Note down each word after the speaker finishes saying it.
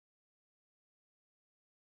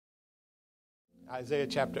Isaiah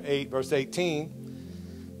chapter 8, verse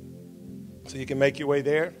 18. So you can make your way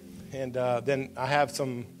there. And then I have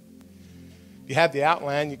some, if you have the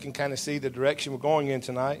outline, you can kind of see the direction we're going in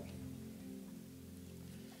tonight.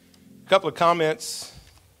 A couple of comments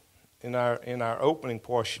in our opening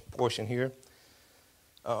portion here.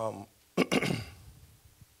 There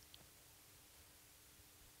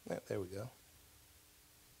we go.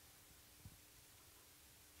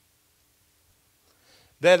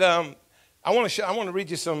 That I want to read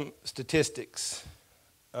you some statistics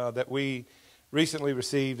that we recently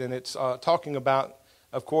received, and it's talking about,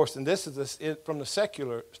 of course, and this is from the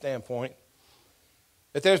secular standpoint,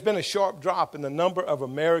 that there's been a sharp drop in the number of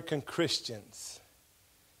American Christians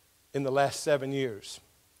in the last 7 years.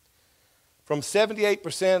 From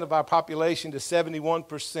 78% of our population to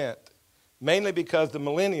 71%, mainly because the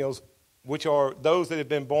millennials, which are those that have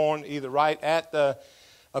been born either right at a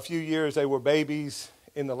few years they were babies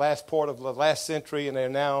in the last part of the last century, and they're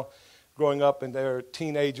now growing up and they're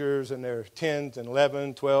teenagers and they're 10 and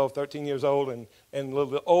 11, 12, 13 years old and a little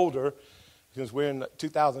bit older, because we're in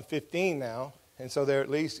 2015 now, and so they're at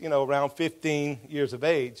least, around 15 years of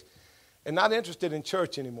age and not interested in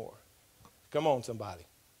church anymore. Come on, somebody.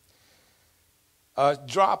 A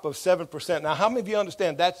drop of 7%. Now, how many of you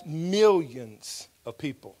understand that's millions of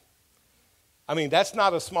people? I mean, that's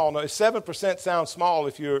not a small number. 7% sounds small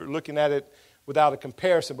if you're looking at it without a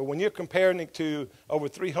comparison. But when you're comparing it to over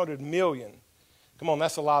 300 million, come on,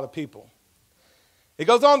 that's a lot of people. It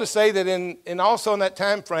goes on to say that in also in that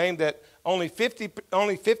time frame that only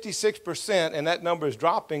 56%, and that number is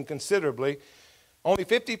dropping considerably, only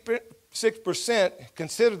 56%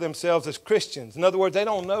 consider themselves as Christians. In other words, they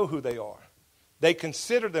don't know who they are. They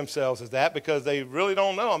consider themselves as that because they really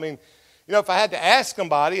don't know. I mean, if I had to ask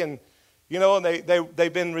somebody and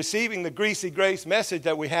they've been receiving the greasy grace message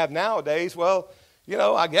that we have nowadays. Well,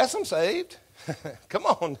 I guess I'm saved. Come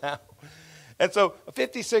on now. And so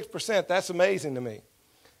 56%, that's amazing to me.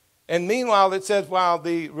 And meanwhile, it says while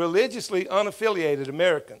the religiously unaffiliated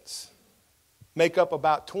Americans make up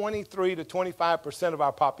about 23 to 25% of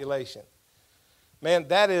our population. Man,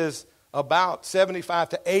 that is about 75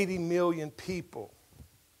 to 80 million people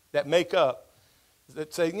that make up,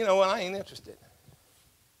 that say, I ain't interested.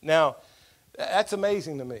 Now, that's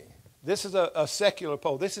amazing to me. This is a secular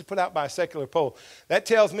poll. This is put out by a secular poll. That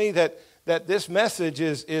tells me that this message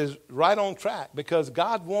is right on track because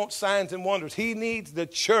God wants signs and wonders. He needs the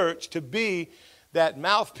church to be that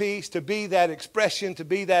mouthpiece, to be that expression, to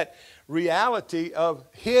be that reality of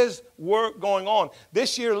His work going on.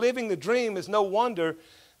 This year, Living the Dream is no wonder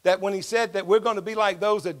that when he said that we're going to be like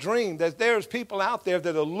those that dream, that there's people out there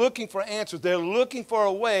that are looking for answers. They're looking for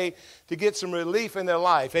a way to get some relief in their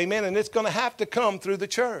life. Amen. And it's going to have to come through the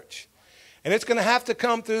church. And it's going to have to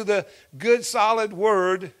come through the good, solid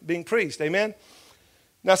word being preached. Amen.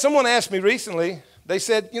 Now, someone asked me recently, they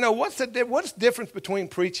said, what's the difference between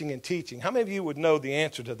preaching and teaching? How many of you would know the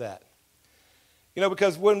answer to that?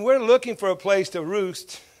 Because when we're looking for a place to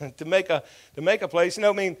roost, to make a place,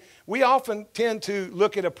 we often tend to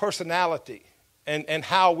look at a personality and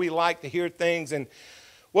how we like to hear things. And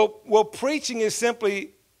well, preaching is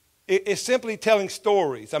simply telling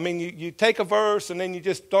stories. I mean, you take a verse and then you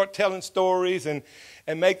just start telling stories and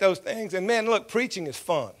make those things. And man, look, preaching is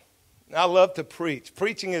fun. I love to preach.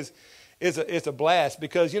 Preaching is a blast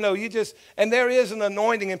because, and there is an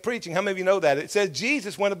anointing in preaching. How many of you know that? It says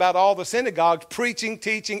Jesus went about all the synagogues preaching,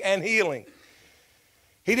 teaching, and healing.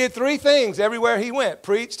 He did three things everywhere he went: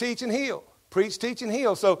 preach, teach, and heal. Preach, teach, and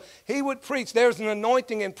heal. So he would preach. There's an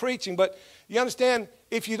anointing in preaching. But you understand,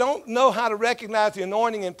 if you don't know how to recognize the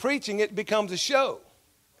anointing in preaching, it becomes a show.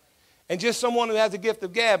 And just someone who has a gift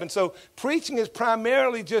of gab. And so preaching is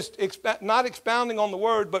primarily just not expounding on the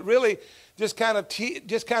word, but really just kind of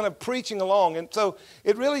preaching along. And so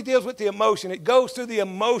it really deals with the emotion. It goes through the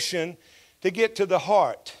emotion to get to the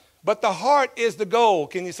heart. But the heart is the goal.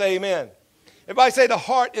 Can you say amen? Everybody say the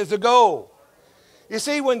heart is the goal. You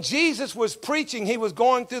see, when Jesus was preaching, he was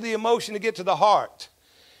going through the emotion to get to the heart.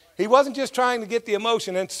 He wasn't just trying to get the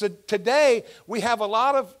emotion. And so today we have a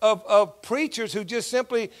lot of preachers who just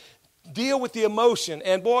simply deal with the emotion.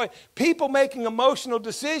 And boy, people making emotional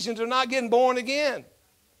decisions are not getting born again.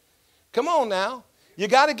 Come on now. You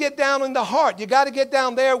got to get down in the heart. You got to get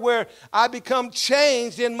down there where I become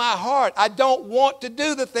changed in my heart. I don't want to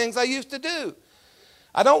do the things I used to do.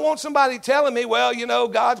 I don't want somebody telling me, well,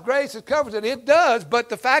 God's grace covers it. It does, but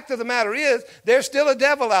the fact of the matter is there's still a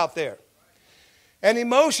devil out there. And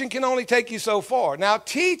emotion can only take you so far. Now,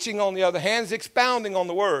 teaching, on the other hand, is expounding on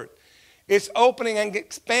the word. It's opening and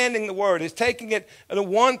expanding the word. It's taking it,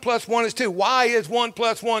 1 + 1 is 2. Why is 1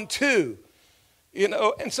 + 1 2? You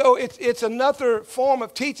know, and so it's another form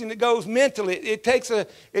of teaching that goes mentally. It takes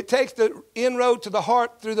the inroad to the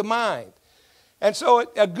heart through the mind. And so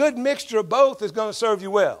a good mixture of both is going to serve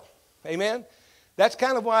you well. Amen? That's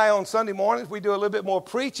kind of why on Sunday mornings we do a little bit more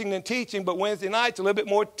preaching than teaching, but Wednesday nights a little bit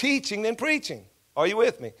more teaching than preaching. Are you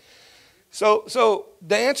with me? So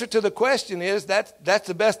the answer to the question is that's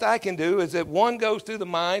the best I can do, is that one goes through the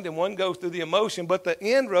mind and one goes through the emotion, but the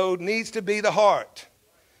inroad needs to be the heart.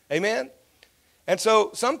 Amen? And so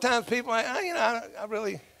sometimes people, I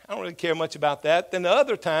don't really care much about that. Then the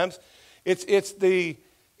other times, it's the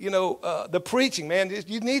the preaching, man.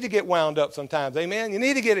 You need to get wound up sometimes, amen. You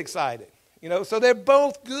need to get excited, So they're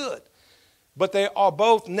both good, but they are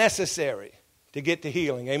both necessary to get to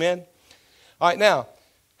healing, amen. All right, now,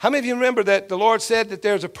 how many of you remember that the Lord said that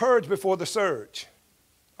there's a purge before the surge?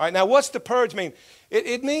 All right, now what's the purge mean?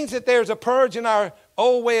 It means that there's a purge in our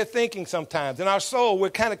old way of thinking sometimes. In our soul, we're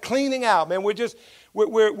kind of cleaning out, man.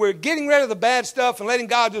 We're getting rid of the bad stuff and letting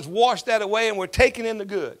God just wash that away, and we're taking in the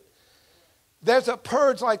good. There's a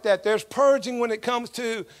purge like that. There's purging when it comes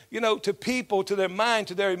to, to people, to their mind,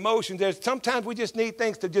 to their emotions. Sometimes we just need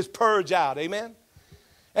things to just purge out, amen?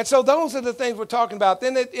 And so those are the things we're talking about.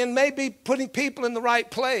 Then it may be putting people in the right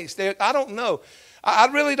place. I don't know. I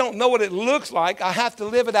really don't know what it looks like. I have to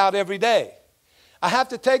live it out every day. I have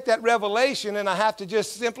to take that revelation and I have to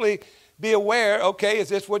just simply be aware, okay, is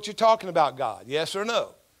this what you're talking about, God? Yes or no?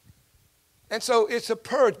 And so it's a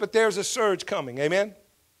purge, but there's a surge coming, amen?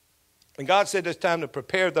 And God said it's time to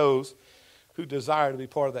prepare those who desire to be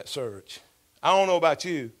part of that surge. I don't know about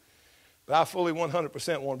you, but I fully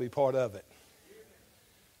 100% want to be part of it.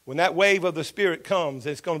 When that wave of the Spirit comes,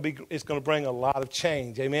 it's going to bring a lot of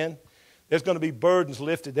change, amen? There's going to be burdens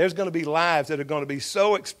lifted. There's going to be lives that are going to be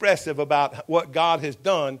so expressive about what God has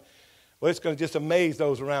done, well, it's going to just amaze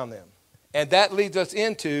those around them. And that leads us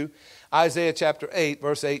into Isaiah chapter 8,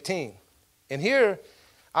 verse 18. And here,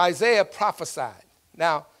 Isaiah prophesied.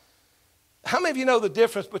 Now, how many of you know the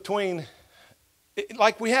difference between,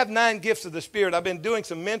 like we have 9 gifts of the Spirit. I've been doing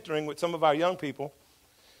some mentoring with some of our young people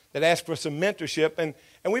that ask for some mentorship. And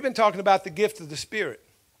we've been talking about the gift of the Spirit.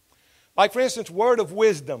 Like, for instance, word of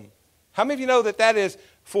wisdom. How many of you know that is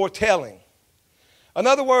foretelling? In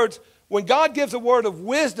other words, when God gives a word of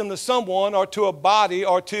wisdom to someone or to a body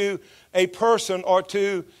or to a person or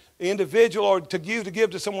to the individual or to give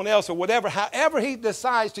to someone else or whatever, however he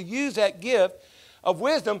decides to use that gift of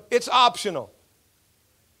wisdom, it's optional.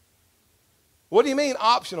 What do you mean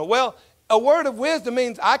optional? Well, a word of wisdom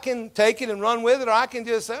means I can take it and run with it, or I can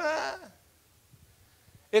just say,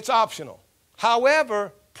 It's optional.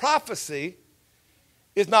 However, prophecy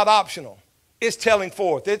is not optional. It's telling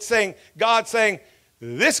forth. It's saying, God saying,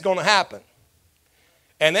 this is going to happen.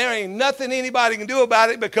 And there ain't nothing anybody can do about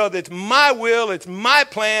it because it's my will, it's my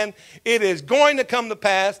plan, it is going to come to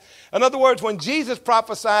pass. In other words, when Jesus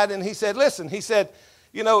prophesied and he said, listen, he said,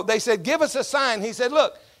 they said, give us a sign. He said,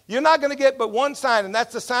 look, you're not going to get but one sign, and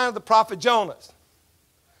that's the sign of the prophet Jonas,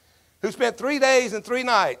 who spent 3 days and 3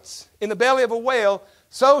 nights in the belly of a whale.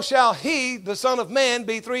 So shall he, the Son of Man,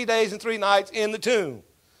 be 3 days and 3 nights in the tomb.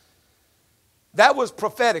 That was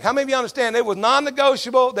prophetic. How many of you understand? It was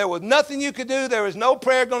non-negotiable. There was nothing you could do. There was no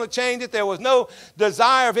prayer going to change it. There was no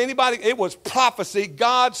desire of anybody. It was prophecy.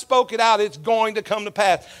 God spoke it out. It's going to come to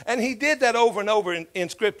pass. And he did that over and over in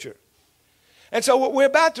Scripture. And so what we're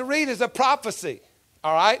about to read is a prophecy,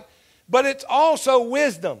 all right? But it's also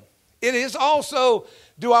wisdom. It is also,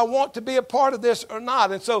 do I want to be a part of this or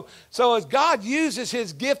not? And so as God uses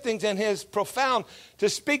his giftings and his profound to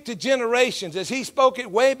speak to generations, as he spoke it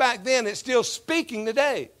way back then, it's still speaking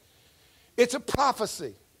today. It's a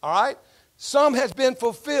prophecy, all right? Some has been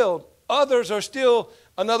fulfilled. Others are still,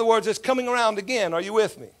 in other words, it's coming around again. Are you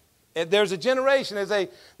with me? And there's a generation as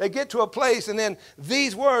they get to a place, and then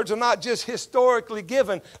these words are not just historically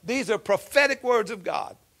given. These are prophetic words of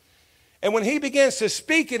God. And when he begins to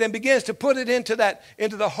speak it and begins to put it into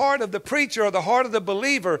the heart of the preacher or the heart of the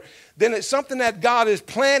believer, then it's something that God is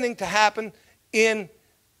planning to happen in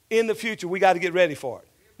the future. We got to get ready for it.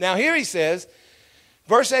 Now here he says,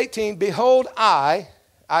 verse 18, behold, I,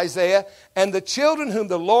 Isaiah, and the children whom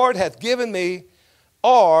the Lord hath given me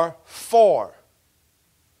are for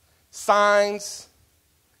signs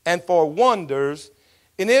and for wonders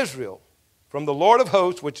in Israel from the Lord of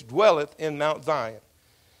hosts, which dwelleth in Mount Zion.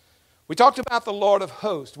 We talked about the Lord of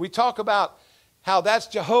hosts. We talk about how that's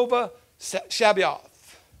Jehovah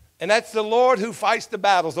Sabaoth. And that's the Lord who fights the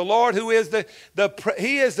battles. The Lord who is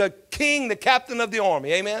he is the king, the captain of the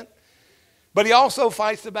army. Amen? But he also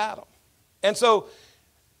fights the battle. And so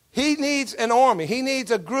he needs an army. He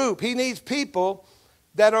needs a group. He needs people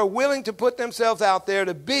that are willing to put themselves out there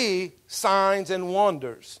to be signs and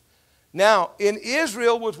wonders. Now, in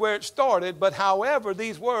Israel was where it started, but however,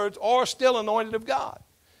 these words are still anointed of God.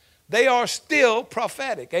 They are still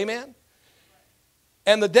prophetic. Amen?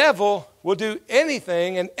 And the devil will do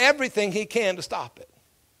anything and everything he can to stop it.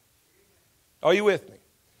 Are you with me?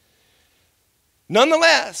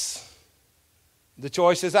 Nonetheless, the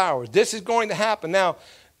choice is ours. This is going to happen. Now,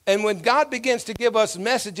 and when God begins to give us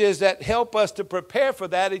messages that help us to prepare for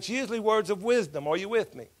that, it's usually words of wisdom. Are you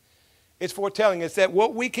with me? It's foretelling. It's that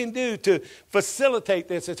what we can do to facilitate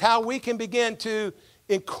this. It's how we can begin to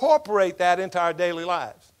incorporate that into our daily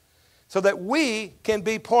lives so that we can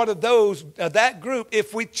be part of that group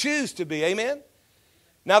if we choose to be. Amen?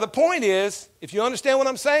 Now, the point is, if you understand what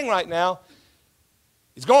I'm saying right now,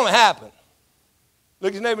 it's going to happen. Look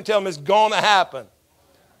at your neighbor and tell him it's going to happen.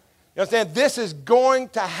 You understand? This is going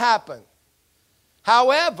to happen.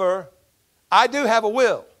 However, I do have a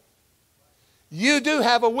will. You do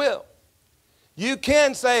have a will. You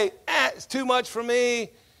can say, it's too much for me.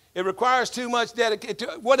 It requires too much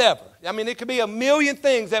dedication, whatever. I mean, it could be a million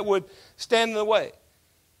things that would stand in the way.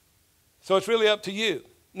 So it's really up to you.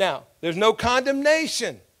 Now, there's no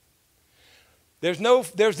condemnation. There's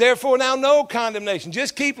therefore now no condemnation.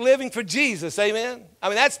 Just keep living for Jesus, amen? I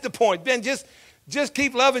mean, that's the point. Ben, just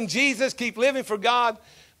keep loving Jesus, keep living for God.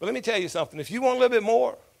 But let me tell you something. If you want a little bit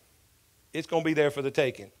more, it's going to be there for the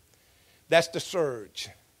taking. That's the surge.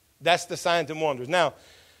 That's the signs and wonders. Now,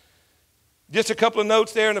 just a couple of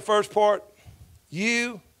notes there in the first part.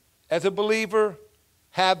 You, as a believer,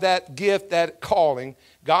 have that gift, that calling.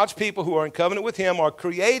 God's people who are in covenant with him are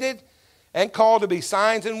created and called to be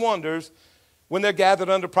signs and wonders when they're gathered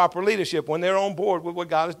under proper leadership, when they're on board with what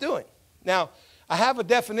God is doing. Now, I have a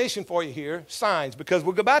definition for you here, signs, because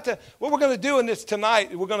what we're going to do in this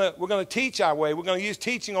tonight, we're going to teach our way. We're going to use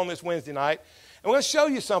teaching on this Wednesday night. And we're going to show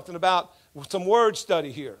you something about some word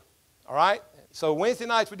study here. All right? So Wednesday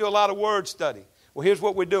nights we do a lot of word study. Well, here's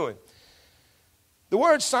what we're doing. The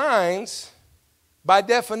word signs, by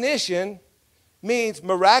definition, means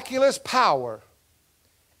miraculous power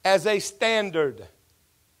as a standard.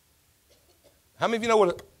 How many of you know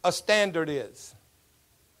what a standard is?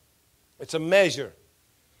 It's a measure,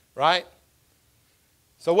 right?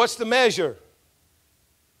 So what's the measure?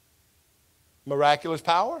 Miraculous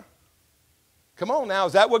power? Come on now,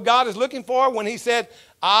 is that what God is looking for when he said,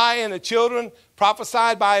 I and the children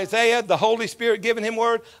prophesied by Isaiah, the Holy Spirit giving him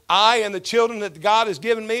word, I and the children that God has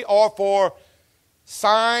given me are for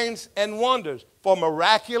signs and wonders, for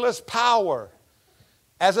miraculous power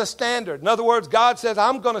as a standard. In other words, God says,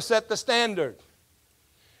 I'm going to set the standard.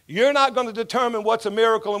 You're not going to determine what's a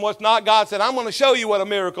miracle and what's not. God said, I'm going to show you what a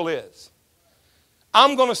miracle is.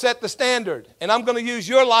 I'm going to set the standard, and I'm going to use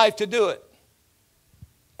your life to do it.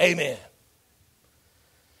 Amen.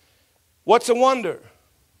 What's a wonder?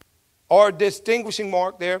 Or a distinguishing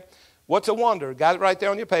mark there. What's a wonder? Got it right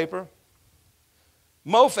there on your paper.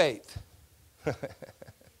 Mo faith.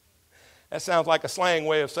 That sounds like a slang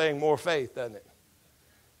way of saying more faith, doesn't it?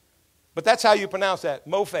 But that's how you pronounce that,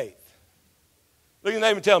 mo faith. Look at your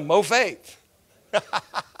neighbor and tell them, mo faith.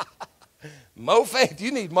 Mo faith.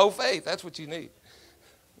 You need mo faith. That's what you need.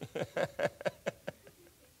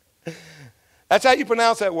 That's how you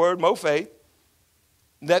pronounce that word, mo faith.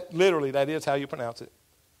 That is how you pronounce it.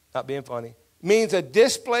 Not being funny. Means a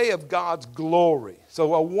display of God's glory.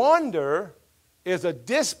 So a wonder is a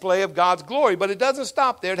display of God's glory, but it doesn't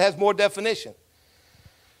stop there. It has more definition.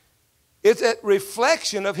 It's a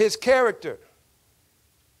reflection of his character.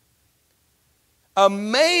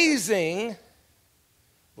 Amazing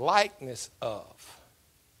likeness of.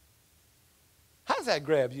 How does that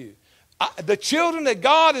grab you? The children that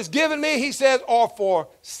God has given me, he says, are for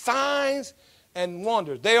signs and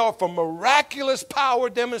wonders. They are for miraculous power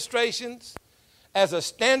demonstrations as a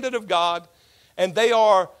standard of God, and they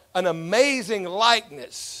are an amazing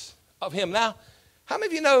likeness of him. Now, how many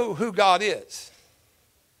of you know who God is?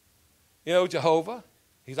 You know Jehovah.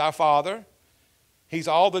 He's our Father. He's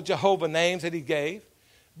all the Jehovah names that he gave.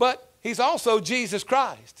 But he's also Jesus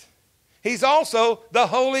Christ. He's also the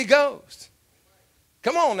Holy Ghost.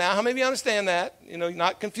 Come on now. How many of you understand that? You know, you're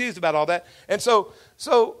not confused about all that. And so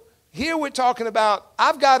here we're talking about,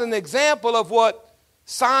 I've got an example of what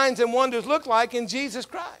signs and wonders look like in Jesus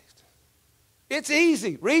Christ. It's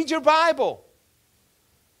easy. Read your Bible.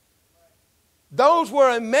 Those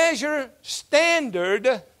were a measure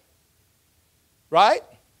standard, right?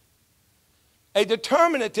 A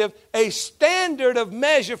determinative, a standard of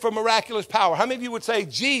measure for miraculous power. How many of you would say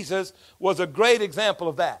Jesus was a great example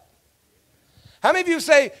of that? How many of you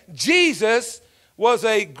say Jesus was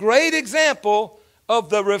a great example of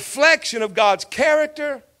the reflection of God's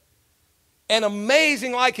character and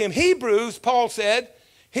amazing like him. Hebrews, Paul said,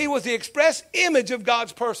 he was the express image of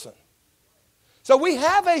God's person. So we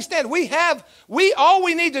have a standard. All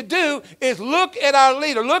we need to do is look at our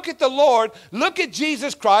leader, look at the Lord, look at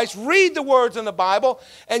Jesus Christ, read the words in the Bible,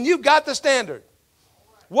 and you've got the standard.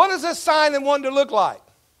 What does a sign and wonder look like?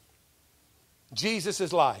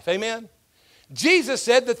 Jesus' life. Amen? Jesus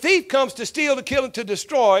said, the thief comes to steal, to kill, and to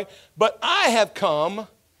destroy, but I have come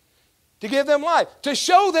to give them life, to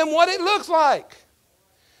show them what it looks like.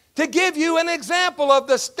 To give you an example of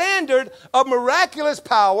the standard of miraculous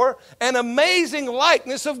power and amazing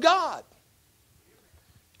likeness of God.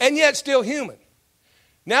 And yet still human.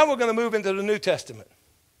 Now we're going to move into the New Testament.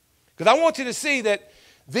 Because I want you to see that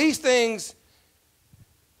these things,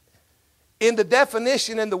 in the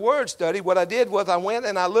definition in the word study, what I did was I went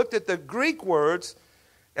and I looked at the Greek words.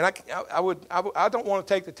 And I don't want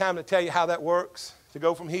to take the time to tell you how that works, to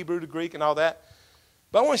go from Hebrew to Greek and all that.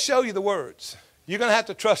 But I want to show you the words. You're going to have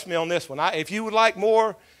to trust me on this one. If you would like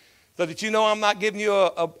more so that you know I'm not giving you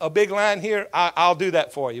a big line here, I'll do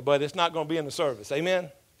that for you. But it's not going to be in the service. Amen?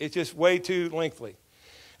 It's just way too lengthy.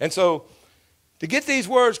 And so to get these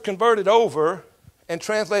words converted over and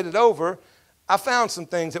translated over, I found some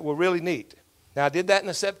things that were really neat. Now, I did that in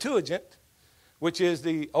the Septuagint, which is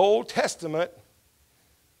the Old Testament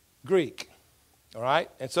Greek. All right?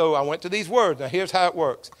 And so I went to these words. Now, here's how it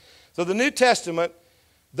works. So the New Testament,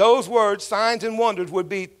 those words, signs and wonders, would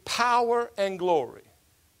be power and glory.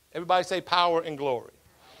 Everybody say power and glory.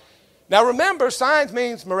 Now remember, signs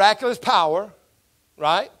means miraculous power,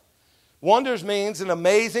 right? Wonders means an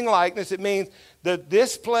amazing likeness. It means the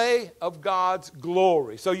display of God's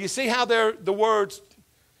glory. So you see how the words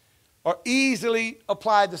are easily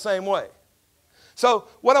applied the same way. So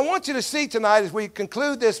what I want you to see tonight as we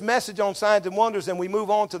conclude this message on signs and wonders and we move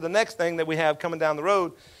on to the next thing that we have coming down the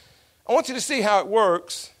road, I want you to see how it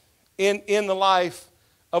works in the life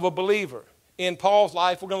of a believer. In Paul's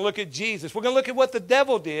life, we're going to look at Jesus. We're going to look at what the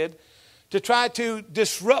devil did to try to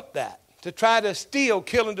disrupt that, to try to steal,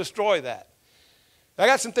 kill, and destroy that. I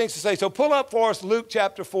got some things to say. So pull up for us Luke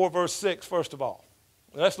chapter 4, verse 6, first of all.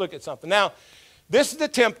 Let's look at something. Now, this is the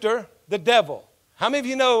tempter, the devil. How many of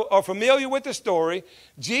you are familiar with the story?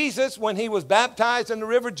 Jesus, when he was baptized in the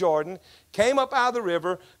river Jordan, came up out of the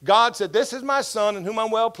river. God said, this is my son in whom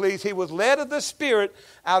I'm well pleased. He was led of the Spirit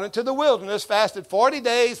out into the wilderness, fasted 40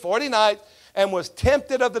 days, 40 nights, and was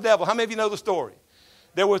tempted of the devil. How many of you know the story?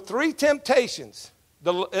 There were 3 temptations.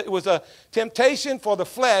 It was a temptation for the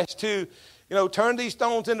flesh to, turn these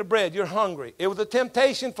stones into bread. You're hungry. It was a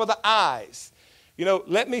temptation for the eyes.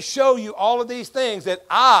 Let me show you all of these things that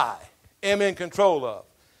I am in control of,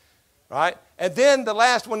 right? And then the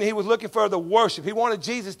last one, he was looking for the worship. He wanted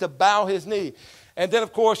Jesus to bow his knee. And then,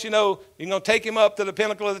 of course, you're going to take him up to the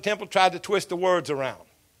pinnacle of the temple, tried to twist the words around,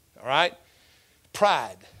 all right?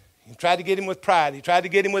 Pride. He tried to get him with pride. He tried to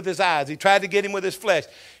get him with his eyes. He tried to get him with his flesh.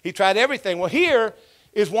 He tried everything. Well, here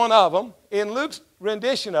is one of them in Luke's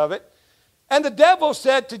rendition of it. And the devil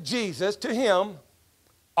said to Jesus, to him,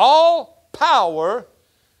 all power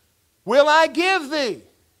will I give thee,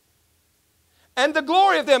 and the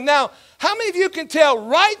glory of them. Now, how many of you can tell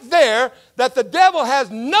right there that the devil has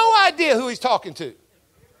no idea who he's talking to?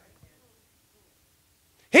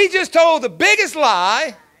 He just told the biggest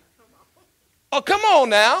lie. Oh, come on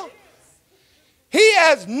now. He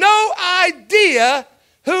has no idea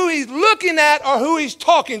who he's looking at or who he's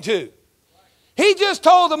talking to. He just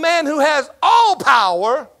told the man who has all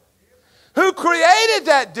power, who created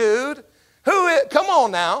that dude, come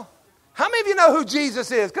on now. How many of you know who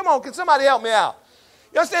Jesus is? Come on, can somebody help me out?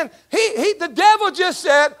 You understand? The devil just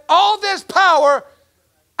said, all this power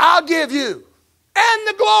I'll give you, and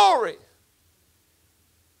the glory.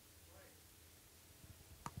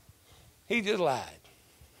 He just lied.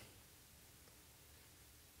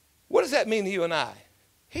 What does that mean to you and I?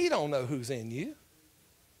 He don't know who's in you.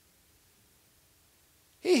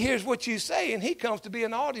 He hears what you say, and he comes to be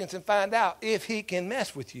an audience and find out if he can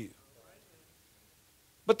mess with you.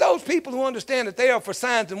 But those people who understand that they are for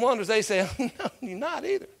signs and wonders, they say, no, you're not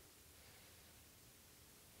either.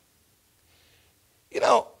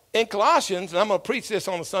 In Colossians, and I'm going to preach this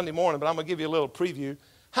on a Sunday morning, but I'm going to give you a little preview.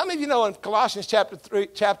 How many of you know in Colossians chapter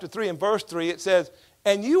 3 and verse 3, it says,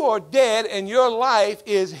 and you are dead and your life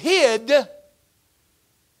is hid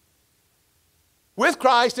with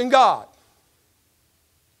Christ in God.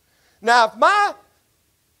 Now, if my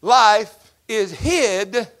life is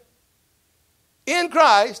hid in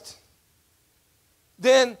Christ,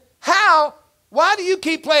 then why do you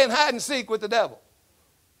keep playing hide and seek with the devil?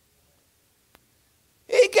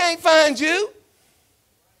 He can't find you.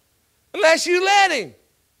 unless you let him.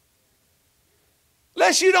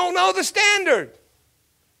 Unless you don't know the standard.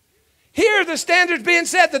 Here the standard's being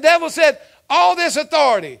set. The devil said, all this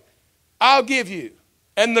authority I'll give you.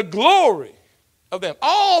 And the glory of them.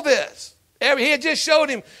 All this. He had just showed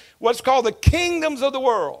him what's called the kingdoms of the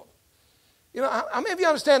world. You know, how many of you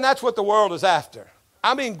understand that's what the world is after?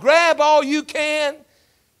 I mean, grab all you can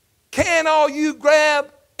all you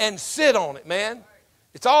grab, and sit on it, man.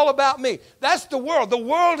 It's all about me. That's the world. The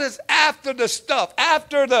world is after the stuff,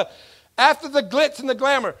 after the glitz and the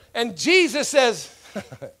glamour. And Jesus says,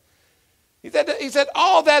 he said,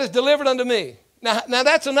 all that is delivered unto me. Now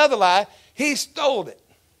that's another lie. He stole it.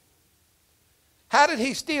 How did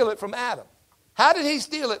he steal it from Adam? How did he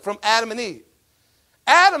steal it from Adam and Eve?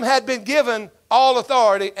 Adam had been given all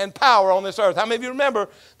authority and power on this earth. How many of you remember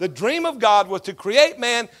the dream of God was to create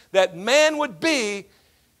man, that man would be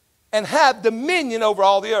and have dominion over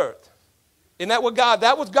all the earth? Isn't that what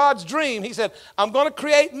that was God's dream? He said, I'm going to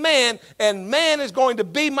create man, and man is going to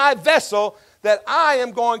be my vessel that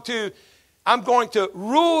I'm going to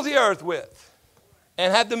rule the earth with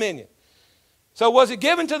and have dominion. So was it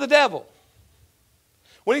given to the devil?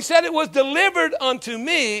 When he said it was delivered unto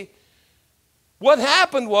me, what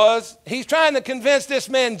happened was he's trying to convince this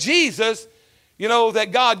man Jesus, that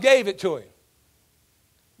God gave it to him.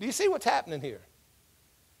 Do you see what's happening here?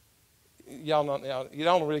 You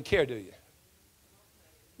don't really care, do you?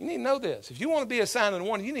 You need to know this. If you want to be a sign and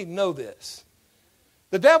wonder, you need to know this.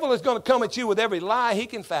 The devil is going to come at you with every lie he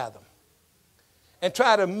can fathom and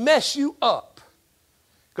try to mess you up,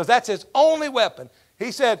 because that's his only weapon.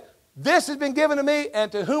 He said, this has been given to me,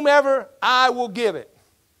 and to whomever I will give it.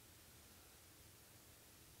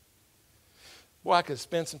 Boy, I could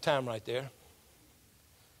spend some time right there.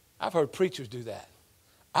 I've heard preachers do that.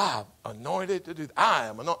 I'm anointed to do that. I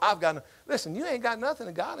am anointed. Listen, you ain't got nothing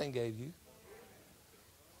that God ain't gave you.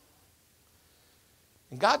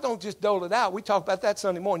 And God don't just dole it out. We talked about that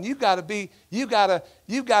Sunday morning. You got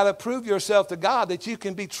to prove yourself to God that you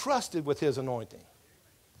can be trusted with his anointing.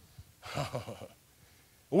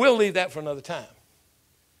 We'll leave that for another time.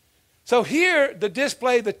 So here, the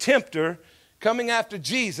display, the tempter coming after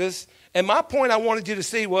Jesus. And my point I wanted you to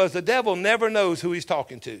see was the devil never knows who he's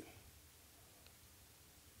talking to.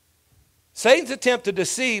 Satan's attempt to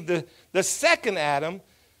deceive the second Adam,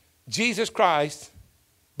 Jesus Christ,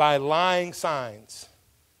 by lying signs.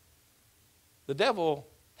 The devil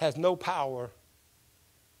has no power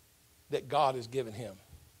that God has given him.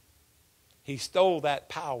 He stole that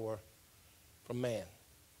power from man.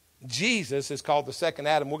 Jesus is called the second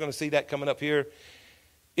Adam. We're going to see that coming up here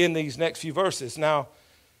in these next few verses. Now,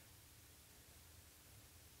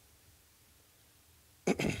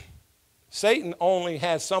 Satan only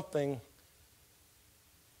has something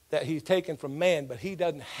that he's taken from man, but he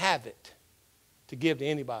doesn't have it to give to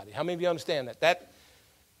anybody. How many of you understand that?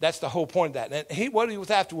 That's the whole point of that. And what he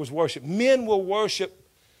was after was worship. Men will worship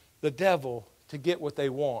the devil to get what they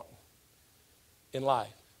want in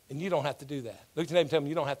life. And you don't have to do that. Look at your neighbor and tell him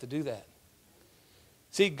you don't have to do that.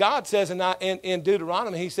 See, God says in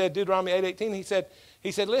Deuteronomy, he said, Deuteronomy 8:18,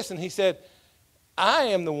 he said, listen, he said, I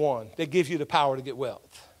am the one that gives you the power to get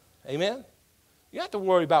wealth. Amen? You don't have to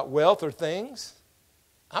worry about wealth or things.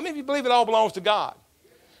 How many of you believe it all belongs to God?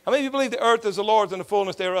 How many of you believe the earth is the Lord's and the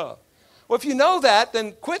fullness thereof? Well, if you know that,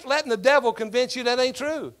 then quit letting the devil convince you that ain't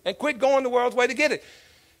true. And quit going the world's way to get it.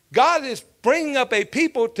 God is bringing up a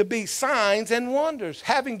people to be signs and wonders,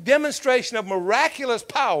 having demonstration of miraculous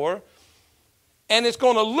power, and it's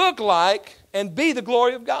going to look like and be the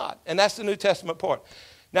glory of God. And that's the New Testament part.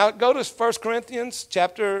 Now, go to 1 Corinthians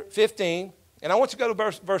chapter 15, and I want you to go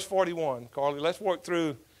to verse 41, Carly. Let's work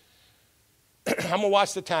through. I'm going to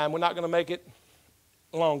watch the time. We're not going to make it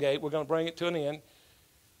elongate. We're going to bring it to an end.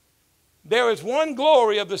 There is one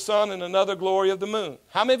glory of the sun and another glory of the moon.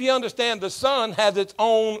 How many of you understand the sun has its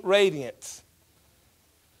own radiance?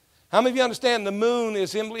 How many of you understand the moon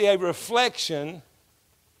is simply a reflection?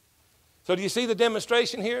 So do you see the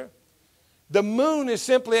demonstration here? The moon is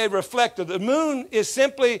simply a reflector. The moon is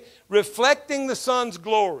simply reflecting the sun's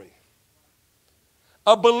glory.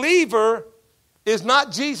 A believer is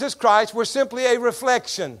not Jesus Christ. We're simply a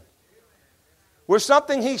reflection. We're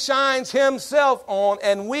something he shines himself on,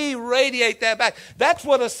 and we radiate that back. That's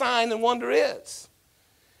what a sign and wonder is.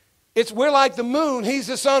 We're like the moon. He's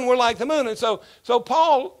the sun. We're like the moon. And so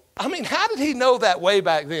Paul, how did he know that way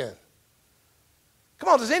back then? Come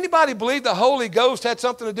on, does anybody believe the Holy Ghost had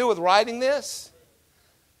something to do with writing this?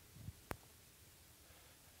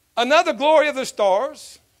 Another glory of the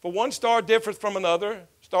stars, for one star differeth from another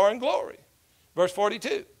star in glory. Verse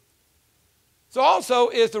 42. So also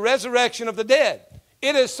is the resurrection of the dead.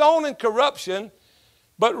 It is sown in corruption,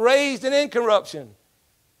 but raised in incorruption.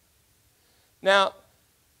 Now,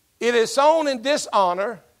 it is sown in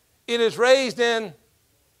dishonor. It is raised in,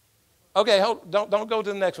 okay, don't go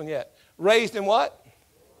to the next one yet. Raised in what?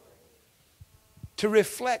 To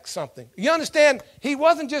reflect something. You understand, he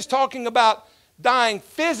wasn't just talking about dying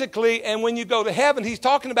physically and when you go to heaven. He's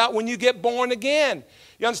talking about when you get born again.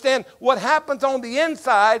 You understand, what happens on the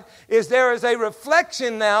inside is there is a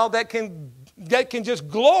reflection now that can just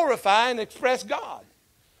glorify and express God.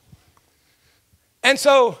 And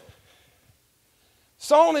so,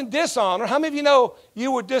 sown in dishonor. How many of you know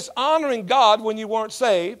you were dishonoring God when you weren't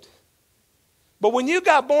saved? But when you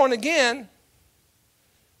got born again,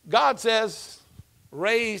 God says,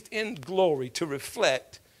 raised in glory to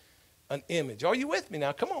reflect an image. Are you with me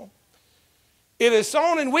now? Come on. It is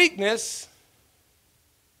sown in weakness,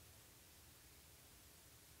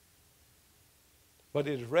 but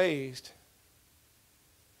it is raised.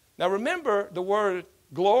 Now remember, the word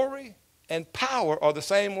glory and power are the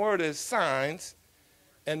same word as signs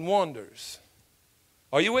and wonders.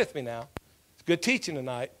 Are you with me now? It's good teaching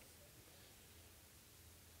tonight.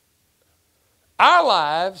 Our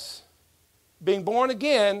lives, being born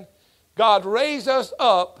again, God raised us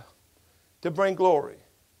up to bring glory.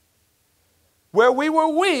 Where we were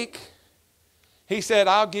weak, he said,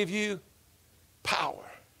 I'll give you power.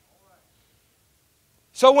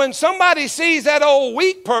 So when somebody sees that old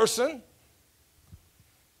weak person,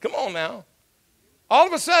 come on now, all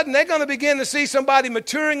of a sudden they're going to begin to see somebody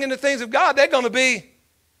maturing in the things of God. They're going to be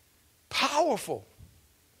powerful.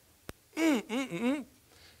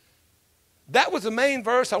 That was the main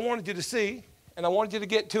verse I wanted you to see, and I wanted you to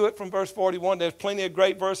get to it from verse 41. There's plenty of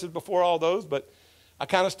great verses before all those, but I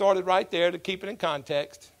kind of started right there to keep it in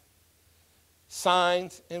context.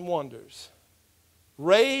 Signs and wonders.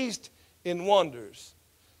 Raised in wonders.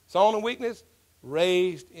 Sown in weakness,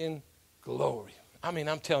 raised in glory. I mean,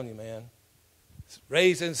 I'm telling you, man. It's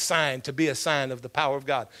raised in sign, to be a sign of the power of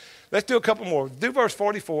God. Let's do a couple more. Do verse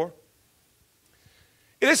 44.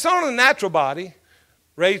 It is sown in a natural body,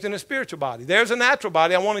 raised in a spiritual body. There's a natural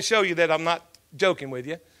body. I want to show you that I'm not joking with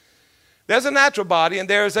you. There's a natural body and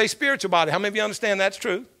there is a spiritual body. How many of you understand that's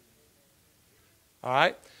true? All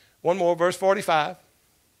right. One more, verse 45.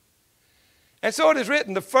 And so it is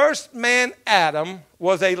written, the first man, Adam,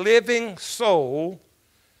 was a living soul.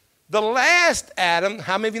 The last Adam,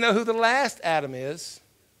 how many of you know who the last Adam is?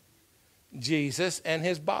 Jesus and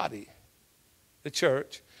his body, the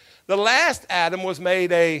church. The last Adam was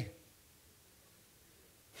made a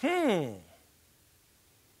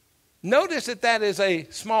Notice that is a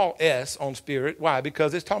small s on spirit. Why?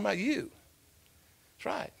 Because it's talking about you. That's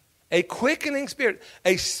right. A quickening spirit.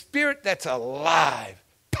 A spirit that's alive,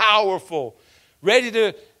 powerful, ready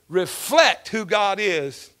to reflect who God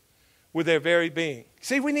is with their very being.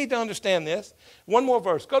 See, we need to understand this. One more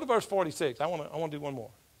verse. Go to verse 46. I want to do one more.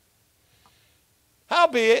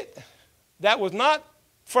 Howbeit, that was not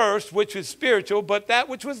first which was spiritual, but that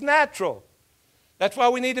which was natural. That's why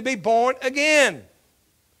we need to be born again.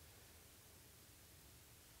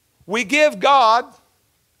 We give God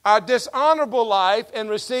our dishonorable life and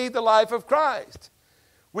receive the life of Christ.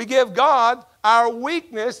 We give God our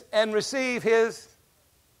weakness and receive his.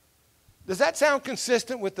 Does that sound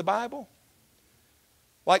consistent with the Bible?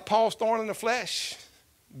 Like Paul's thorn in the flesh.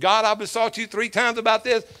 God, I besought you 3 times about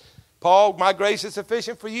this. Paul, my grace is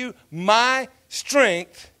sufficient for you. My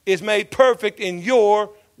strength is made perfect in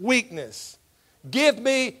your weakness. Give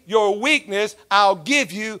me your weakness, I'll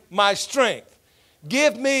give you my strength.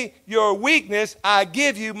 Give me your weakness, I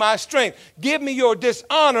give you my strength. Give me your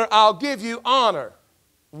dishonor, I'll give you honor.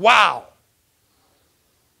 Wow.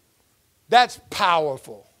 That's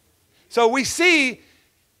powerful. So we see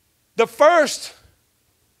the first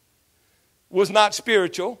was not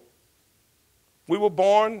spiritual. We were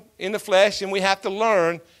born in the flesh and we have to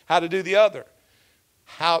learn how to do the other.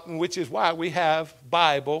 Which is why we have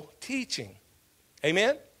Bible teaching.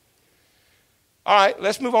 Amen? All right,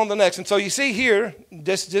 let's move on to the next. And so you see here,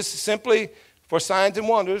 just simply for signs and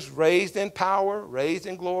wonders, raised in power, raised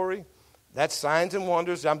in glory. That's signs and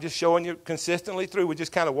wonders. I'm just showing you consistently through. We're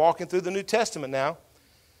just kind of walking through the New Testament now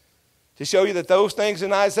to show you that those things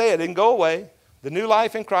in Isaiah didn't go away. The new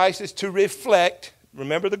life in Christ is to reflect,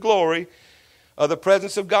 remember the glory of the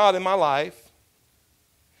presence of God in my life.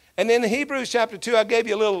 And then in Hebrews chapter 2, I gave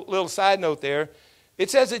you a little side note there. It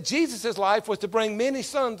says that Jesus' life was to bring many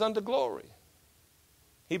sons unto glory.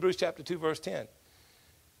 Hebrews chapter 2, verse 10.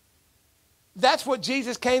 That's what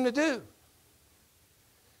Jesus came to do.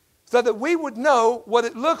 So that we would know what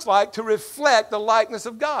it looks like to reflect the likeness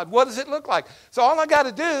of God. What does it look like? So all I got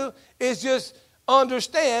to do is just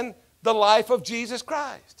understand the life of Jesus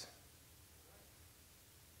Christ.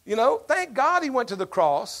 You know, thank God he went to the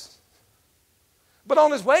cross. But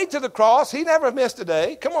on his way to the cross, he never missed a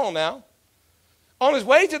day. Come on now. On his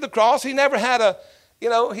way to the cross, he never had a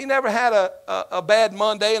bad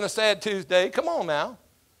Monday and a sad Tuesday. Come on now.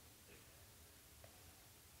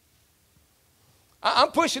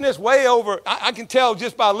 I'm pushing this way over. I can tell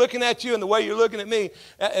just by looking at you and the way you're looking at me.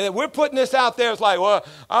 We're putting this out there. It's like, well,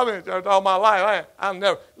 I've been in church all my life. I'm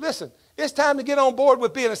never. Listen, it's time to get on board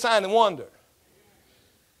with being a sign and wonder.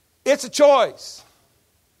 It's a choice.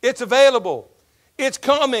 It's available. It's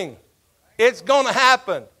coming. It's going to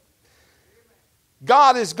happen.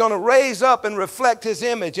 God is going to raise up and reflect his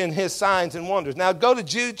image in his signs and wonders. Now go to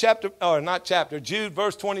Jude Jude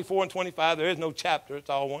verse 24 and 25. There is no chapter.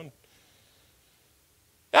 It's all one.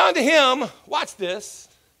 Now unto him, watch this.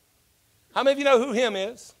 How many of you know who him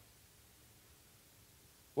is?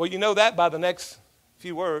 Well, you know that by the next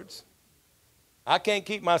few words. I can't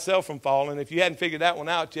keep myself from falling. If you hadn't figured that one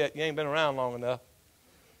out yet, you ain't been around long enough.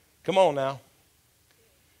 Come on now.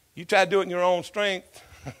 You try to do it in your own strength.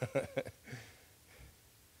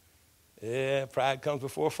 Yeah, pride comes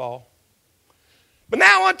before a fall. But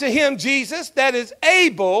now unto him, Jesus, that is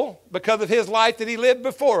able, because of his life that he lived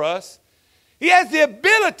before us, he has the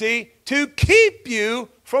ability to keep you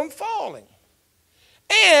from falling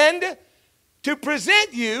and to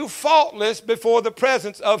present you faultless before the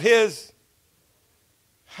presence of his.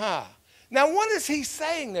 Now, what is he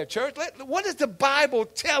saying there, church? What is the Bible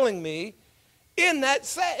telling me in that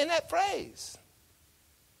phrase?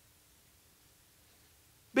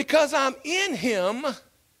 Because I'm in him,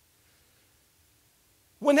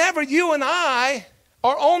 whenever you and I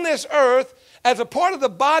are on this earth as a part of the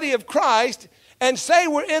body of Christ and say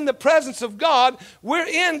we're in the presence of God, we're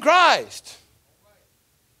in Christ.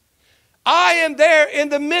 I am there in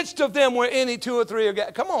the midst of them where any two or three are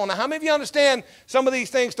gathered. Come on, now, how many of you understand some of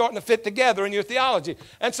these things starting to fit together in your theology?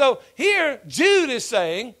 And so here Jude is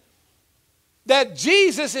saying that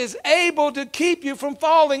Jesus is able to keep you from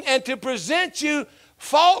falling and to present you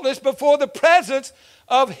faultless before the presence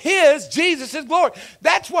of his, Jesus' glory.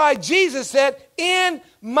 That's why Jesus said, that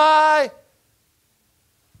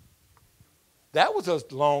was a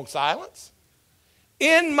long silence.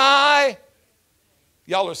 Y'all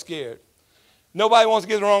are scared. Nobody wants to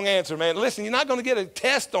get the wrong answer, man. Listen, you're not going to get a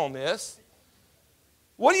test on this.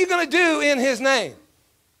 What are you going to do in his name?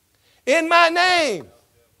 In my name.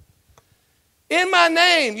 In my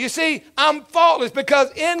name. You see, I'm faultless because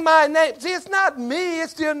in my name. See, it's not me,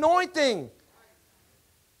 it's the anointing.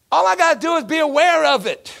 All I got to do is be aware of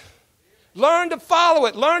it. Learn to follow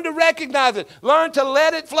it. Learn to recognize it. Learn to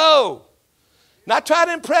let it flow. Not try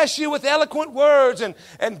to impress you with eloquent words and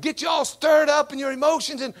get you all stirred up in your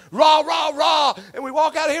emotions and rah, rah, rah. And we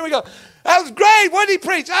walk out of here and we go, that was great. What did he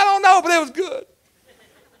preach? I don't know, but it was good.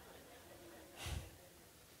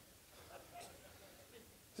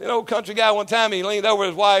 An old country guy one time, he leaned over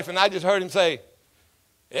his wife, and I just heard him say,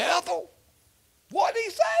 Ethel, what did he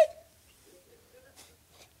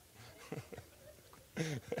say?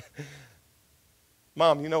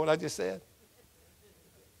 Mom, you know what I just said?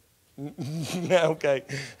 Okay.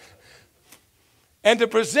 And to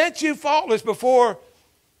present you faultless before.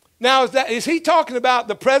 Now, is he talking about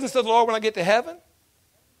the presence of the Lord when I get to heaven?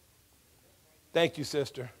 Thank you,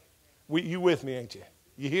 sister. You with me, ain't you?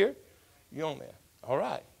 You here? You on there? All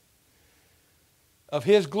right. Of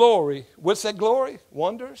his glory. What's that glory?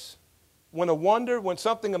 Wonders. When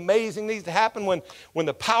something amazing needs to happen, when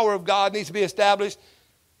the power of God needs to be established,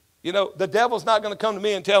 you know, the devil's not going to come to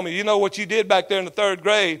me and tell me, you know what you did back there in the 3rd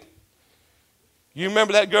grade. You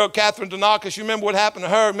remember that girl, Catherine Donakis? You remember what happened to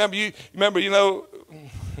her? Remember, you know.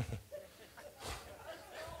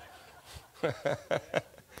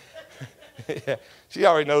 Yeah, she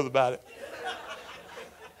already knows about it.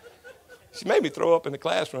 She made me throw up in the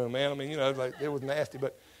classroom, man. I mean, you know, like it was nasty.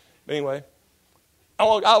 But anyway,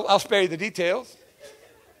 I'll spare you the details.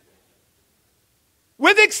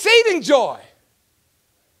 With exceeding joy.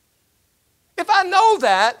 If I know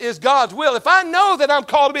that is God's will, if I know that I'm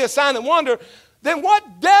called to be a sign and wonder, then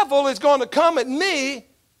what devil is going to come at me?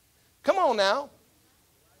 Come on now.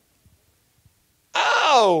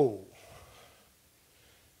 Oh.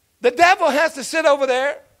 The devil has to sit over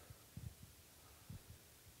there.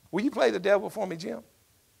 Will you play the devil for me, Jim?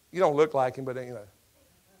 You don't look like him, but you know.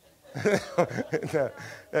 No.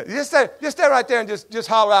 Just stay right there and just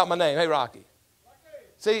holler out my name. Hey, Rocky.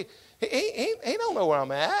 See, he don't know where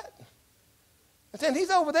I'm at. And then he's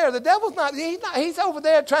over there. The devil's not. He's over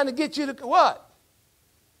there trying to get you to what?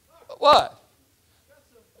 What?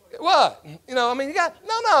 You know, I mean, you got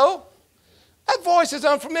no. That voice is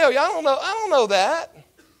unfamiliar. I don't know that.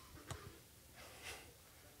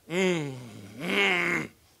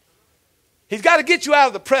 He's got to get you out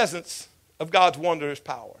of the presence of God's wondrous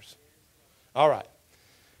powers. All right.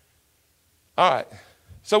 All right.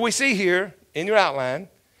 So we see here in your outline,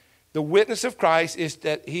 the witness of Christ is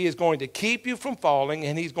that he is going to keep you from falling,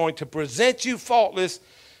 and he's going to present you faultless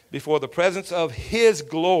before the presence of his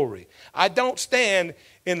glory. I don't stand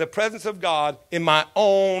in the presence of God in my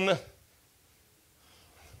own.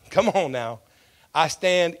 Come on now. I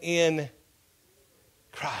stand in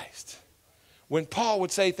Christ. When Paul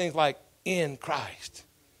would say things like, in Christ,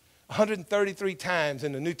 133 times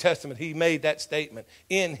in the New Testament he made that statement.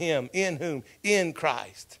 In him, in whom, in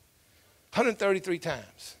Christ. 133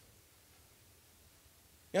 times.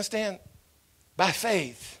 You understand? By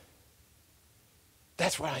faith,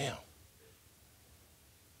 that's where I am.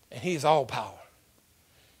 And he is all power.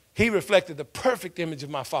 He reflected the perfect image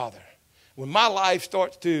of my Father. When my life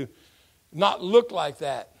starts to not look like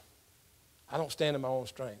that, I don't stand in my own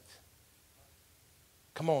strength.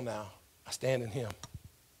 Come on now. I stand in him.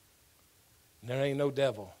 And there ain't no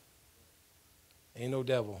devil. Ain't no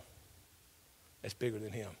devil that's bigger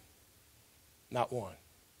than him. Not one.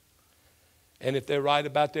 And if they're right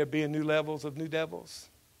about there being new levels of new devils,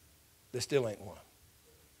 there still ain't one.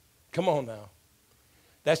 Come on now.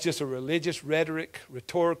 That's just a religious rhetoric,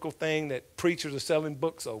 rhetorical thing that preachers are selling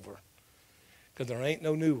books over. Because there ain't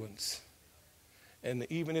no new ones. And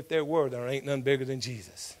even if there were, there ain't none bigger than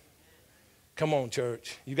Jesus. Come on,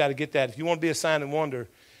 church. You got to get that. If you want to be a sign and wonder,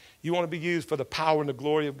 you want to be used for the power and the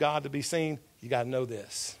glory of God to be seen, you got to know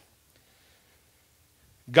this.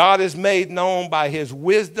 God is made known by his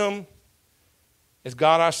wisdom as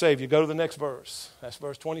God our Savior. Go to the next verse. That's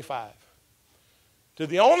verse 25. To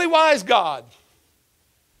the only wise God.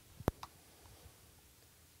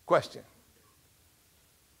 Question.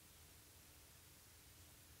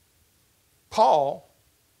 Paul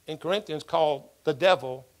in Corinthians called the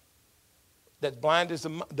devil that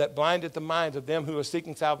blinded the minds of them who are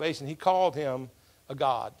seeking salvation. He called him a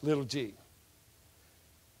god, little g.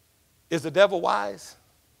 Is the devil wise?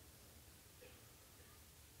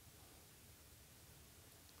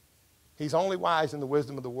 He's only wise in the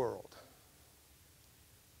wisdom of the world.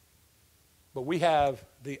 But we have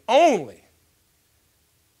the only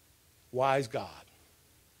wise God.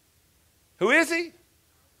 Who is he?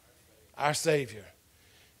 Our Savior.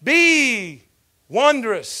 Be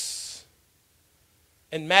wondrous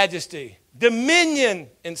in majesty, dominion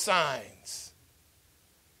in signs.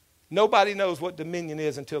 Nobody knows what dominion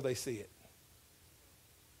is until they see it.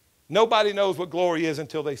 Nobody knows what glory is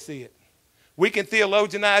until they see it. We can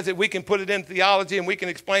theologianize it, we can put it in theology, and we can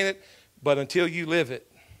explain it, but until you live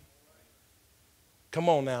it, come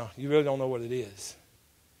on now, you really don't know what it is.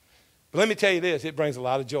 But let me tell you this, it brings a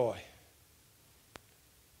lot of joy.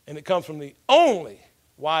 And it comes from the only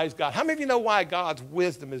wise God. How many of you know why God's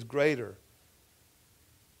wisdom is greater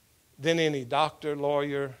than any doctor,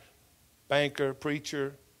 lawyer, banker,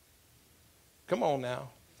 preacher? Come on now.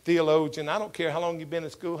 Theologian. I don't care how long you've been in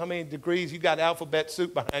school, how many degrees. You got alphabet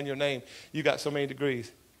soup behind your name. You got so many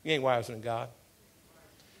degrees. You ain't wiser than God.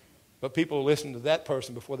 But people will listen to that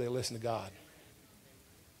person before they listen to God.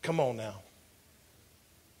 Come on now.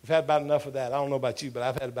 We've had about enough of that. I don't know about you, but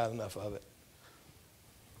I've had about enough of it.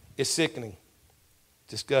 It's sickening.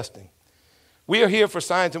 Disgusting. We are here for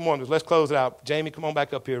signs and wonders. Let's close it out. Jamie, come on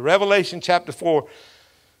back up here. Revelation chapter 4.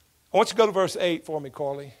 I want you to go to verse 8 for me,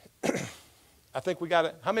 Carly. I think we got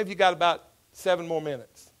it. How many of you got about 7 more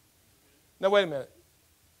minutes? No, wait a minute.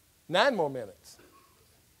 9 more minutes.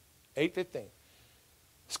 8:15.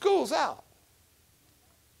 School's out.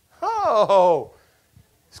 Oh,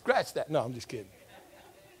 scratch that. No, I'm just kidding.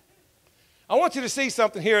 I want you to see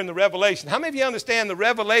something here in the Revelation. How many of you understand the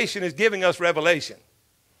Revelation is giving us revelation?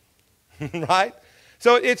 Right?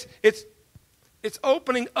 So it's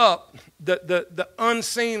opening up the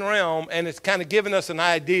unseen realm, and it's kind of giving us an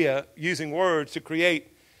idea using words to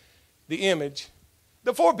create the image.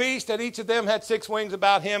 The 4 beasts, that each of them had 6 wings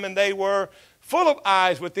about him, and they were full of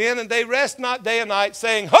eyes within, and they rest not day and night,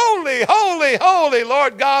 saying, Holy, holy, holy,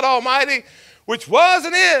 Lord God Almighty, which was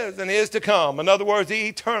and is to come. In other words,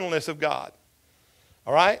 the eternalness of God.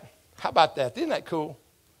 All right? How about that? Isn't that cool?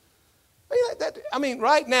 I mean,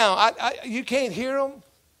 right now, you can't hear them.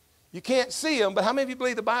 You can't see them. But how many of you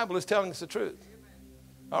believe the Bible is telling us the truth?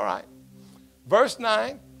 All right. Verse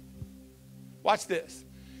 9. Watch this.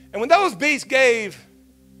 And when those beasts gave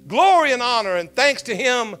glory and honor and thanks to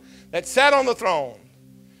him that sat on the throne,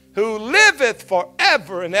 who liveth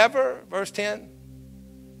forever and ever. Verse 10.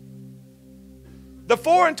 The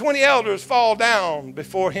 24 elders fall down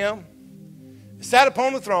before him, sat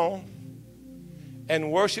upon the throne, and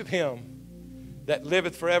worship him that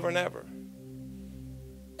liveth forever and ever,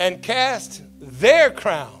 and cast their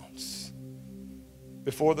crowns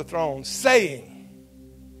before the throne, saying,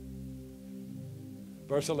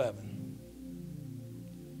 verse 11,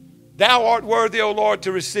 Thou art worthy, O Lord,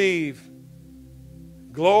 to receive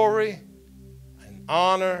glory and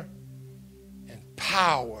honor and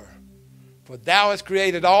power, for thou hast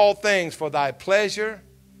created all things for thy pleasure.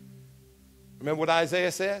 Remember what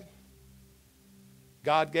Isaiah said?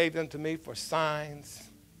 God gave them to me for signs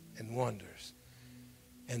and wonders.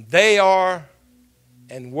 And they are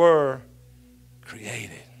and were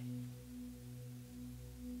created.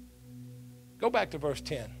 Go back to verse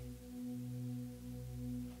 10.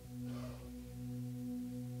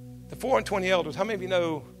 The 24 elders, how many of you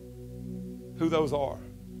know who those are?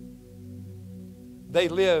 They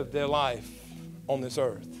lived their life on this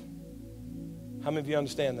earth. How many of you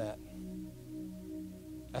understand that?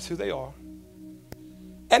 That's who they are.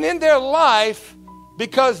 And in their life,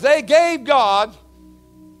 because they gave God,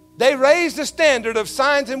 they raised the standard of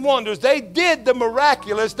signs and wonders. They did the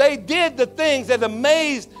miraculous. They did the things that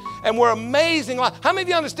amazed and were amazing. How many of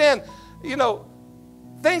you understand,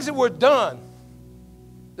 things that were done?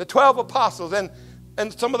 The 12 apostles and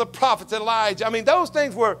some of the prophets, Elijah. I mean, those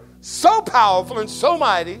things were so powerful and so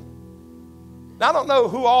mighty. Now, I don't know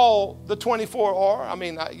who all the 24 are. I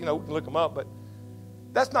mean, we can look them up, but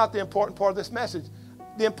that's not the important part of this message.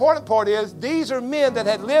 The important part is these are men that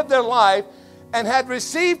had lived their life and had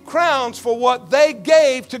received crowns for what they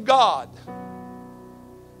gave to God.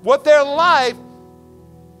 What their life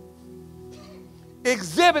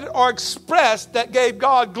exhibited or expressed that gave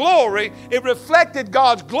God glory. It reflected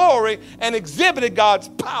God's glory and exhibited God's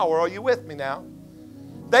power. Are you with me now?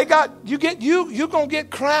 You're going to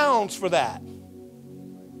get crowns for that.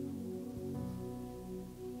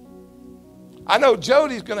 I know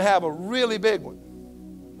Jody's going to have a really big one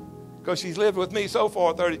because she's lived with me so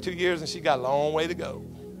far 32 years and she got a long way to go.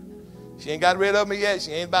 She ain't got rid of me yet.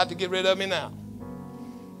 She ain't about to get rid of me now.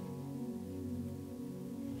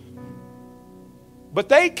 But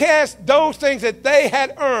they cast those things that they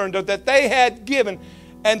had earned or that they had given,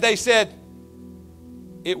 and they said,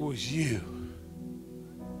 it was you.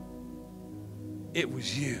 It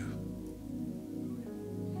was you.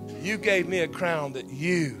 You gave me a crown that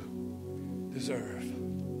you deserve.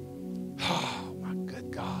 Oh, my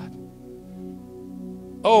good God.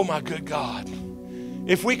 Oh, my good God.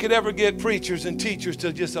 If we could ever get preachers and teachers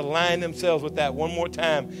to just align themselves with that one more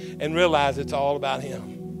time and realize it's all about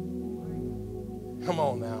Him. Come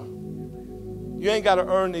on now. You ain't got to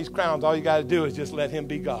earn these crowns. All you got to do is just let Him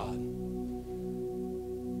be God.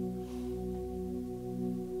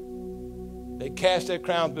 They cast their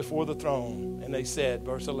crowns before the throne and they said,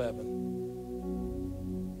 verse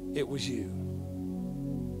 11, it was you.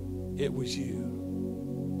 It was you.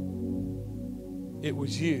 It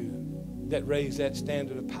was you that raised that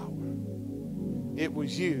standard of power. It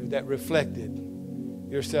was you that reflected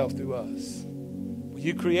yourself through us.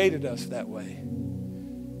 You created us that way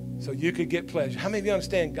so you could get pleasure. How many of you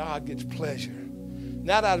understand God gets pleasure?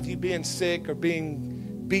 Not out of you being sick or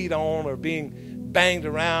being beat on or being banged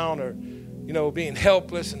around or, being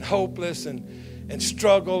helpless and hopeless and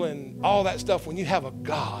struggle and all that stuff when you have a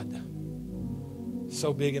God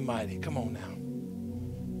so big and mighty. Come on now.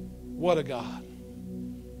 What a God.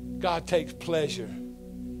 God takes pleasure.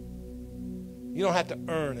 You don't have to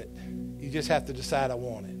earn it. You just have to decide I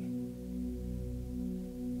want it.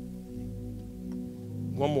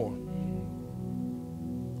 One more.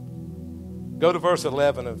 Go to verse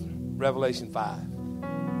 11 of Revelation 5.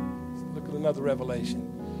 Look at another revelation.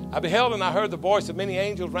 I beheld and I heard the voice of many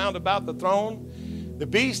angels round about the throne, the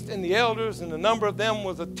beast and the elders, and the number of them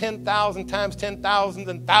was 10,000 times 10,000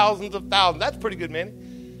 and thousands of thousands. That's pretty good many.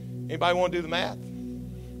 Anybody want to do the math?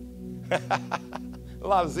 A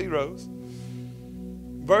lot of zeros.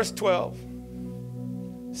 Verse 12.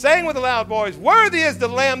 Saying with a loud voice, worthy is the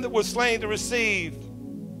Lamb that was slain to receive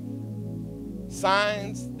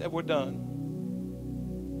signs that were done,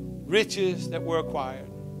 riches that were acquired,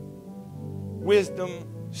 wisdom,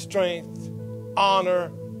 strength, honor,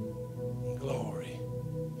 and glory,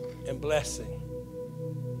 and blessing.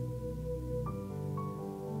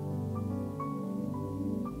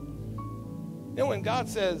 When God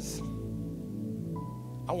says,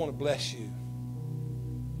 I want to bless you.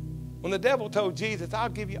 When the devil told Jesus, I'll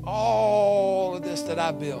give you all of this that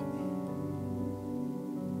I built.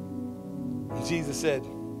 And Jesus said,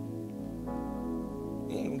 you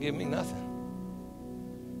ain't going to give me nothing.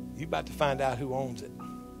 You about to find out who owns it.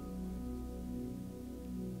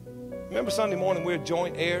 Remember Sunday morning, we're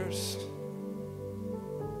joint heirs.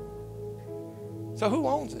 So who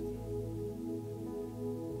owns it?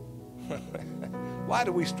 Why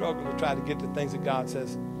do we struggle to try to get the things that God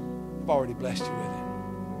says, I've already blessed you with it?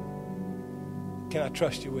 Can I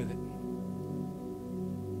trust you with it?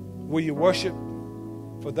 Will you worship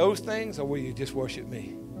for those things, or will you just worship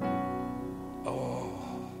me? Oh.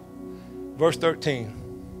 Verse 13.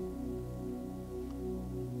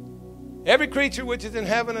 Every creature which is in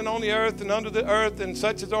heaven and on the earth and under the earth and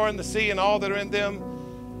such as are in the sea and all that are in them,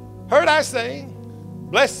 heard I saying,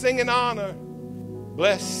 blessing and honor,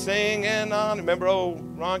 blessing and honor. Remember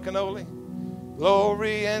old Ron Canoli?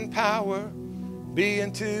 Glory and power be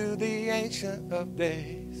unto the Ancient of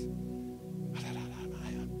Days.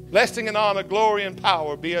 Blessing and honor, glory and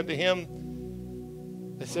power be unto him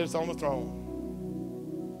that sits on the throne,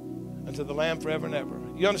 unto the Lamb forever and ever.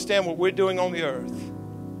 You understand what we're doing on the earth?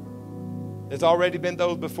 There's already been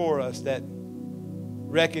those before us that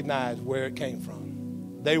recognized where it came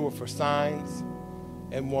from. They were for signs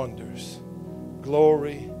and wonders,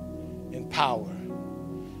 glory and power.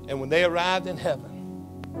 And when they arrived in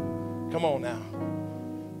heaven, come on now,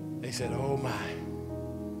 they said, oh my,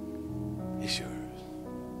 it's yours.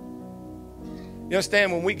 You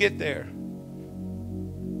understand, when we get there,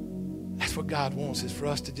 that's what God wants, is for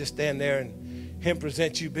us to just stand there and him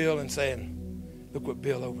present you Bill and saying, look what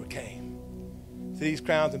Bill overcame. See these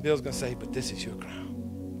crowns, and Bill's going to say, but this is your crown.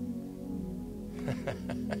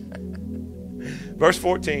 Verse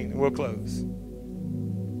 14, and we'll close.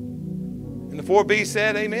 And the 4 beasts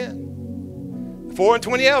said, amen. The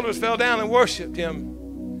 24 elders fell down and worshiped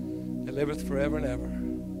him that liveth forever and ever.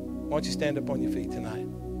 Why don't you stand up on your feet tonight?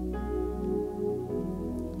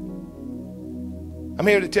 I'm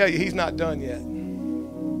here to tell you he's not done yet.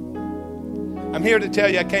 I'm here to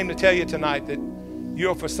tell you, I came to tell you tonight that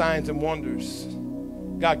you're for signs and wonders.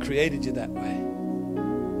 God created you that way.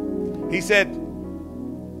 He said,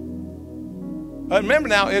 remember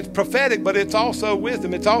now, it's prophetic, but it's also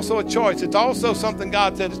wisdom. It's also a choice. It's also something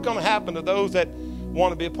God said it's going to happen to those that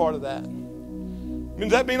want to be a part of that. Does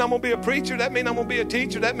that mean I'm going to be a preacher? That mean I'm going to be a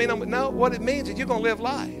teacher? That mean no, what it means is you're going to live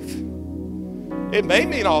life. It may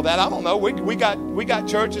mean all that. I don't know. We got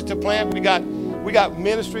churches to plant. We got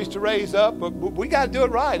ministries to raise up, but we got to do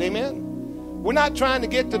it right. Amen. We're not trying to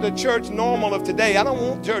get to the church normal of today. I don't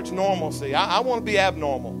want church normalcy. I want to be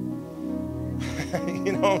abnormal.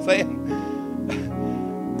 You know what I'm saying?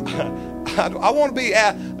 I want to be,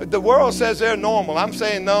 the world says they're normal. I'm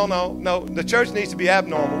saying no. The church needs to be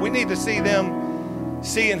abnormal. We need to see them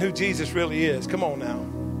seeing who Jesus really is. Come on now.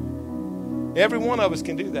 Every one of us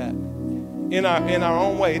can do that in our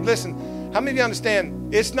own way. Listen, how many of you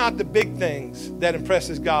understand it's not the big things that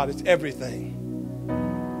impresses God, it's everything.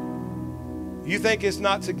 You think it's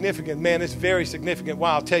not significant. Man, it's very significant.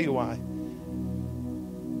 Why? I'll tell you why.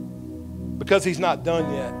 Because he's not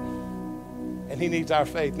done yet. And he needs our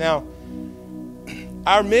faith. Now,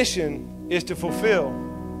 our mission is to fulfill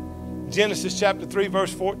Genesis chapter 3,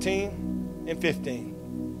 verse 14 and 15.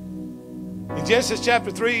 In Genesis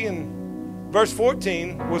chapter 3 and verse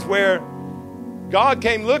 14 was where God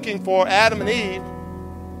came looking for Adam and Eve.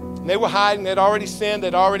 And they were hiding. They'd already sinned.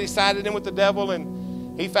 They'd already sided in with the devil.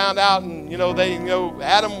 And he found out, and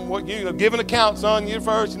Adam, give an account, son, you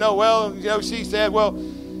first. She said,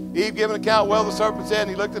 Eve gave an account. Well, the serpent said, and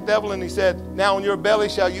he looked at the devil and he said, now on your belly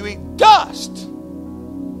shall you eat dust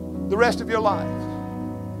the rest of your life.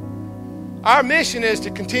 Our mission is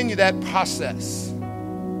to continue that process.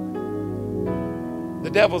 The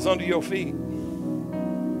devil's under your feet.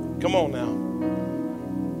 Come on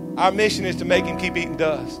now. Our mission is to make him keep eating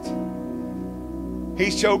dust.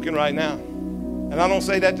 He's choking right now. And I don't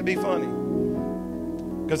say that to be funny.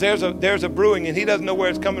 Because there's a brewing and he doesn't know where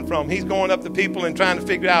it's coming from. He's going up to people and trying to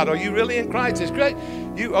figure out, are you really in Christ? It's great.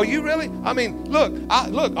 Are you really? I mean, look,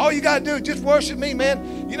 all you got to do is just worship me,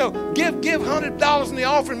 man. Give $100 in the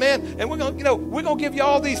offering, man. And we're going to give you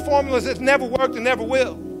all these formulas that's never worked and never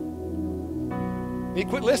will. And he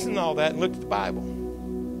quit listening to all that and looked at the Bible.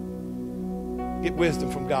 Get wisdom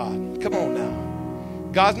from God. Come on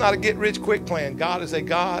now. God's not a get-rich-quick plan. God is a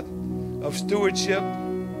God of stewardship,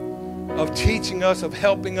 of teaching us, of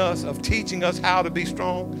helping us, of teaching us how to be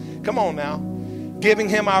strong. Come on now. Giving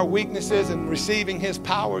him our weaknesses and receiving his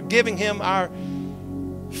power. Giving him our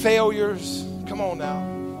failures. Come on now.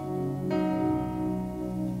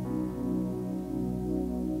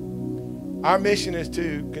 Our mission is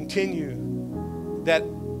to continue that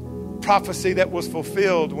prophecy that was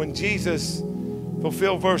fulfilled when Jesus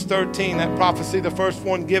fulfilled verse 13, that prophecy, the first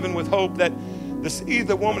one given with hope that the seed of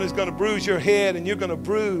the woman is going to bruise your head and you're going to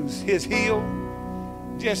bruise his heel.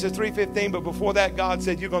 Genesis 3:15, but before that God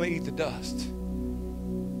said you're going to eat the dust.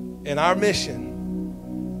 And our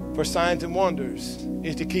mission for signs and wonders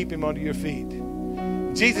is to keep him under your feet.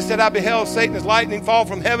 Jesus said, I beheld Satan as lightning fall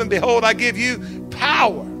from heaven. Behold, I give you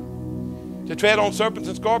power to tread on serpents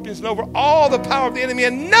and scorpions and over all the power of the enemy,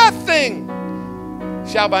 and nothing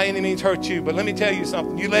shall by any means hurt you. But let me tell you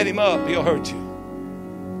something. You let him up, he'll hurt you.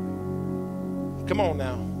 Come on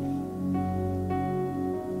now.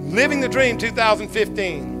 Living the Dream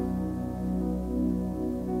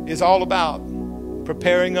 2015 is all about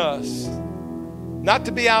preparing us not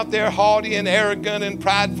to be out there haughty and arrogant and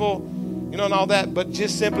prideful, and all that, but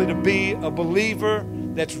just simply to be a believer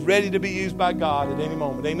that's ready to be used by God at any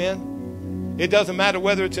moment. Amen? It doesn't matter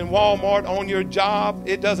whether it's in Walmart, on your job.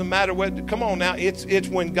 It doesn't matter whether, come on now, it's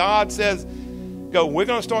when God says, go, we're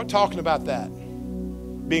going to start talking about that.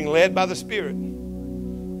 Being led by the Spirit.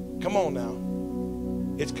 Come on now.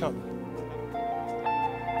 It's coming.